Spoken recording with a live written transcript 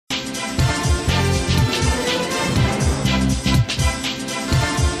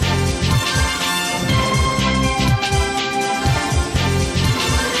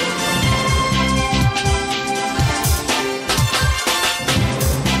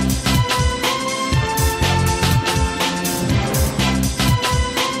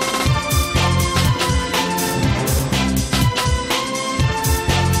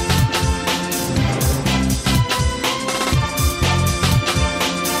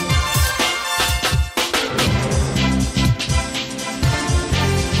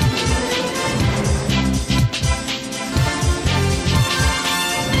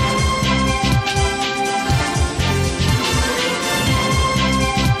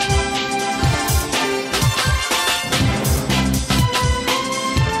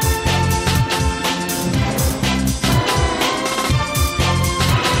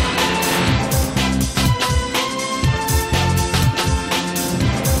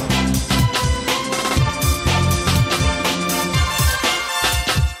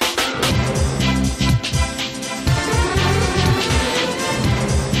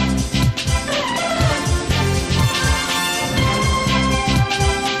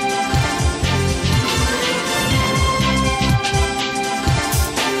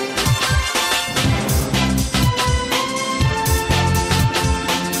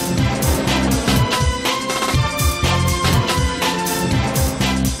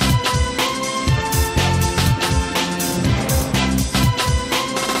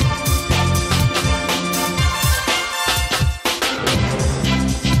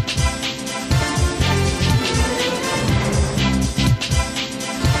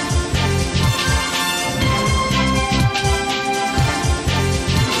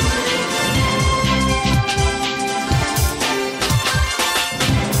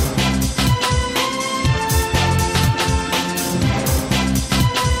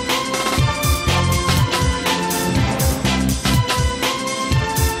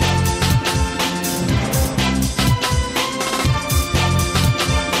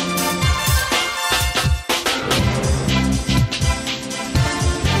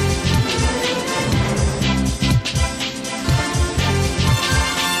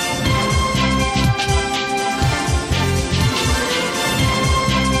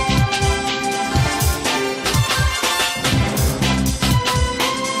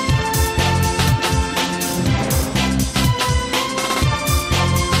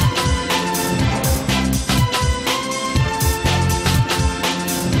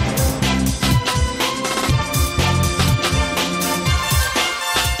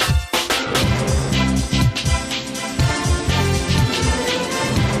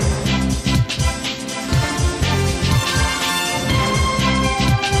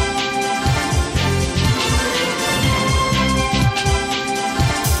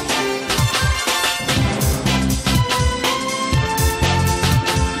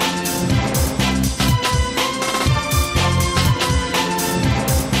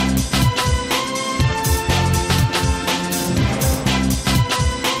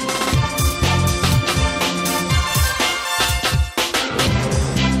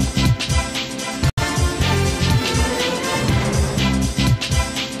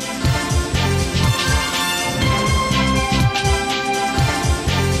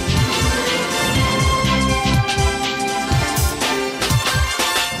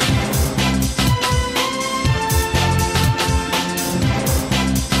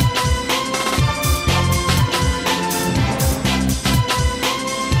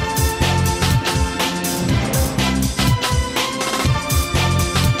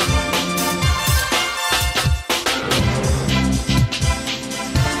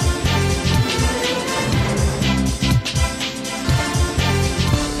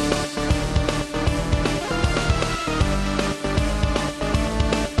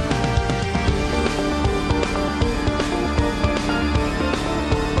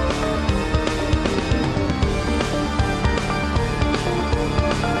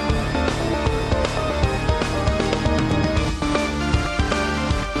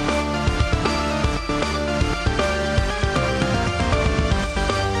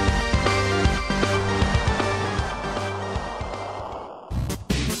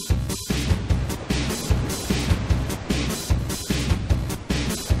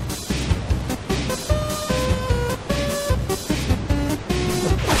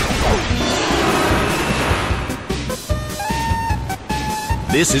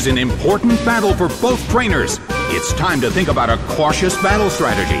This is an important battle for both trainers. It's time to think about a cautious battle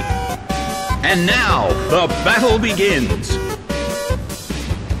strategy. And now, the battle begins.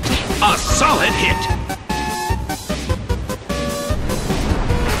 A solid hit.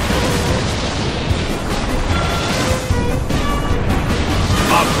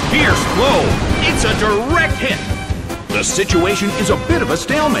 A fierce blow. It's a direct hit. The situation is a bit of a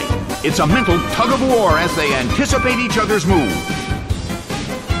stalemate. It's a mental tug of war as they anticipate each other's move.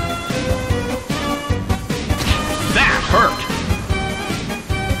 That hurt.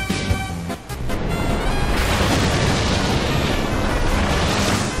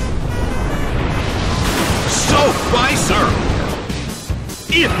 Soaked by surf.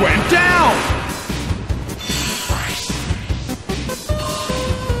 It went down.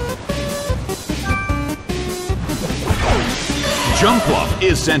 Jumpluff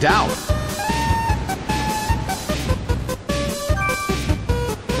is sent out.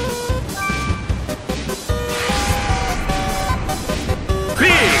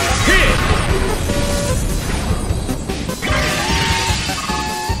 Big hit!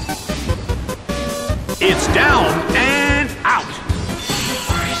 It's down and out.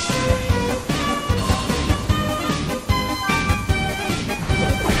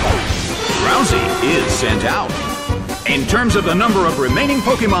 Drowzee is sent out. In terms of the number of remaining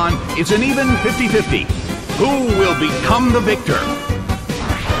Pokémon, it's an even 50-50. Who will become the victor?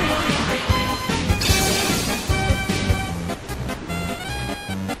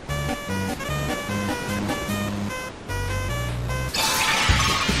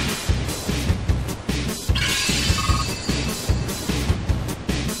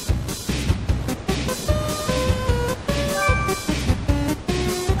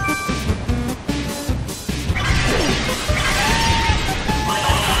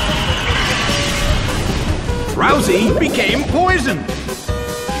 Drowzee became poisoned.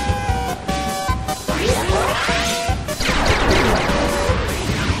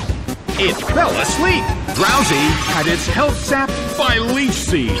 It fell asleep. Drowzee had its health sapped by Leech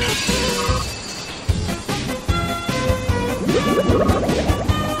Seed.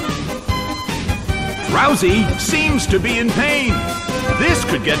 Drowzee seems to be in pain. This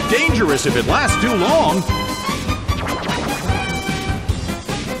could get dangerous if it lasts too long.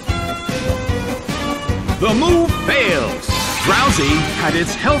 The move fails. Drowzee had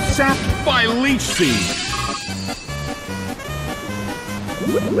its health sapped by Leech Seed.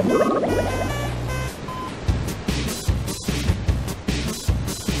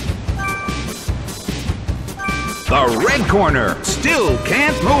 The red corner still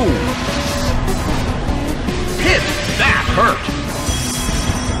can't move. Hit! That hurt.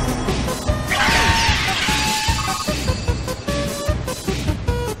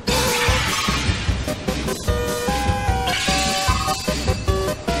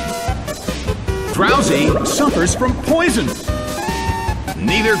 Drowzee suffers from poison.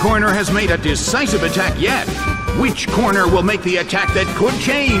 Neither corner has made a decisive attack yet. Which corner will make the attack that could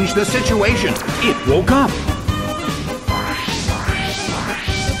change the situation? It woke up.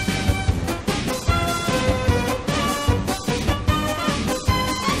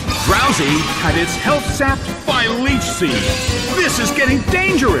 Drowzee had its health sapped by Leech Seed. This is getting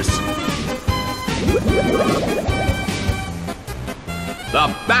dangerous.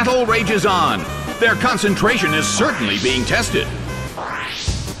 The battle rages on. Their concentration is certainly being tested.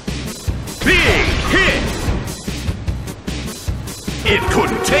 Big hit! It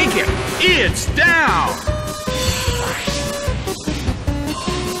couldn't take it. It's down.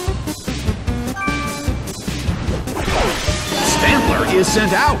 Stantler is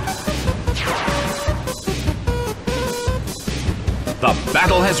sent out. The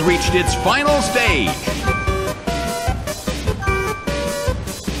battle has reached its final stage.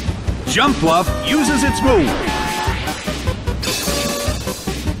 Jumpluff uses its move.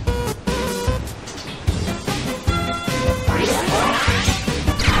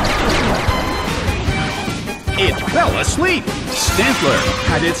 It fell asleep. Stantler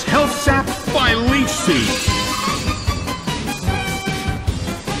had its health sapped by Leech Seed.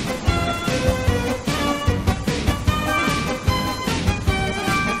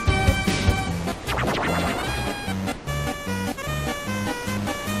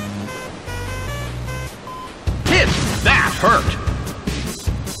 That hurt.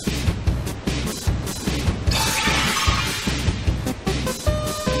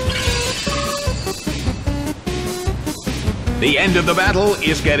 The end of the battle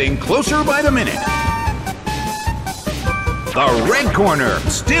is getting closer by the minute. The red corner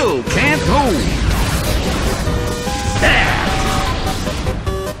still can't move.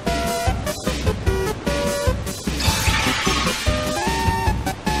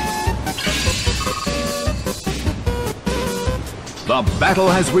 The battle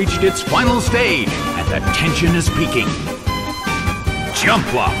has reached its final stage, and the tension is peaking.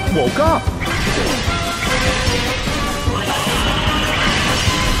 Jumpluff woke up.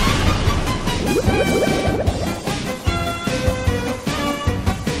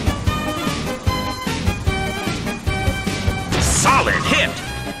 Solid hit.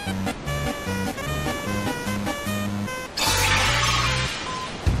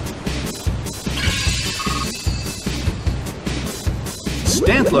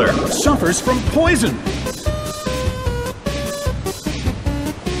 Stantler suffers from poison.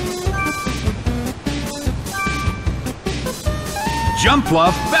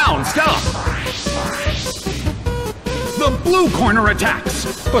 Jumpluff bounced up. The blue corner attacks,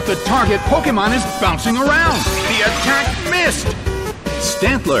 but the target Pokémon is bouncing around. The attack missed.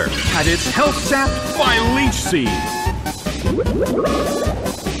 Stantler had its health sapped by Leech Seed.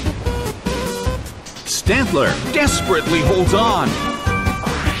 Stantler desperately holds on.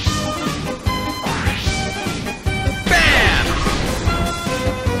 Bam!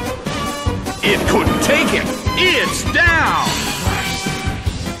 It couldn't take it. It's down.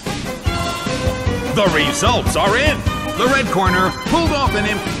 The results are in. The red corner pulled off an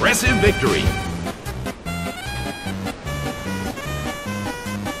impressive victory.